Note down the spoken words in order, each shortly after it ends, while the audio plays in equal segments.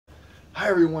Hi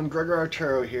everyone, Gregor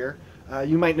Arturo here.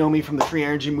 You might know me from the free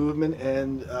energy movement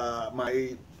and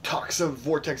my talks of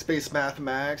vortex-based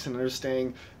mathematics and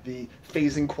understanding the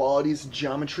phasing qualities and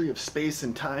geometry of space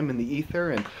and time in the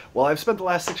ether. And well, I've spent the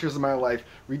last 6 years of my life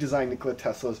redesigning Nikola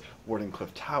Tesla's Wardenclyff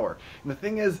Tower. And the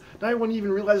thing is, not everyone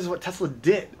even realizes what Tesla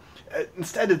did.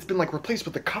 Instead, it's been like replaced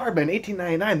with the carbon. In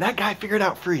 1899, that guy figured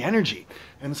out free energy.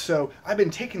 And so I've been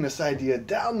taking this idea,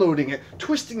 downloading it,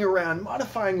 twisting around,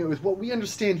 modifying it with what we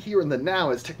understand here in the now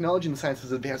as technology and science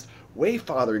has advanced way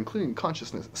farther, including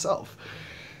consciousness itself.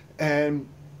 And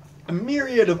a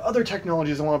myriad of other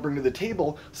technologies I want to bring to the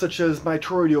table, such as my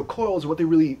toroidal coils, what they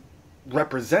really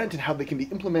represent and how they can be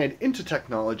implemented into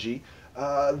technology,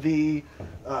 the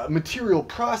material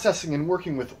processing and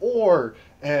working with ore,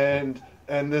 and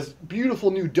this beautiful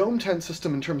new dome tent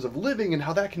system in terms of living and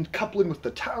how that can couple in with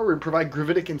the tower and provide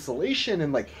gravitic insulation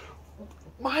and like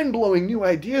mind-blowing new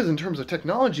ideas in terms of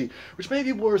technology, which many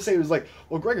people will say was like,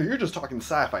 well, Gregor, you're just talking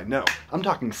sci-fi. No, I'm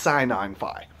talking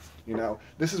sci-non-fi. You know,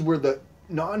 this is where the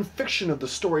non-fiction of the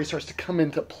story starts to come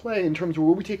into play in terms of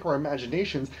where we take our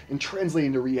imaginations and translate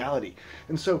into reality.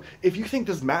 And so if you think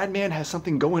this madman has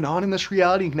something going on in this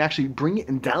reality and can actually bring it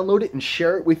and download it and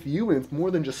share it with you, and it's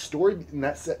more than just story in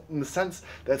the sense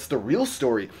that's the real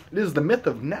story. It is the myth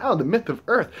of now, the myth of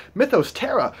Earth, mythos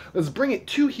terra. Let's bring it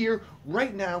to here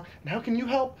right now. And how can you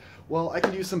help? Well, I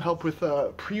could use some help with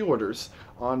pre-orders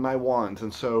on my wands.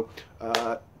 And so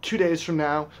 2 days from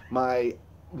now, my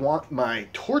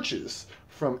torches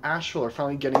from Asheville are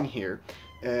finally getting here,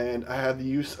 and I had the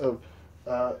use of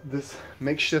this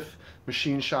makeshift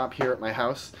machine shop here at my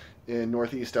house in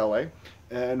Northeast LA,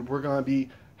 and we're going to be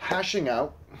hashing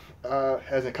out,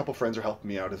 as a couple friends are helping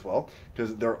me out as well,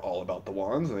 because they're all about the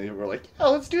wands, and they were like, yeah,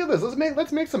 let's do this,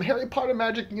 let's make some Harry Potter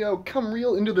magic, you know, come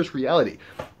real into this reality.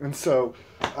 And so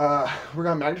we're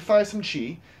going to magnify some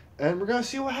chi, and we're going to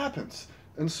see what happens.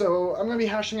 And so I'm going to be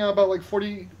hashing out about like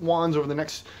 40 wands over the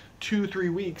next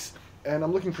 2-3 weeks, and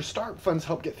I'm looking for start funds to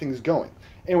help get things going.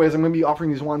 Anyways, I'm going to be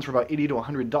offering these wands for about $80 to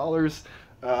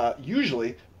 $100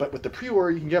 usually, but with the pre-order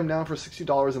you can get them down for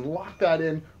 $60 and lock that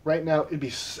in right now. It'd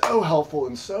be so helpful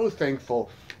and so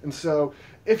thankful. And so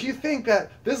if you think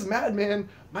that this madman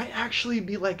might actually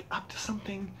be like up to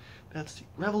something that's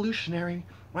revolutionary,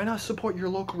 why not support your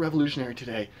local revolutionary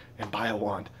today and buy a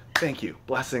wand? Thank you.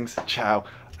 Blessings. Ciao.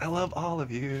 I love all of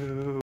you.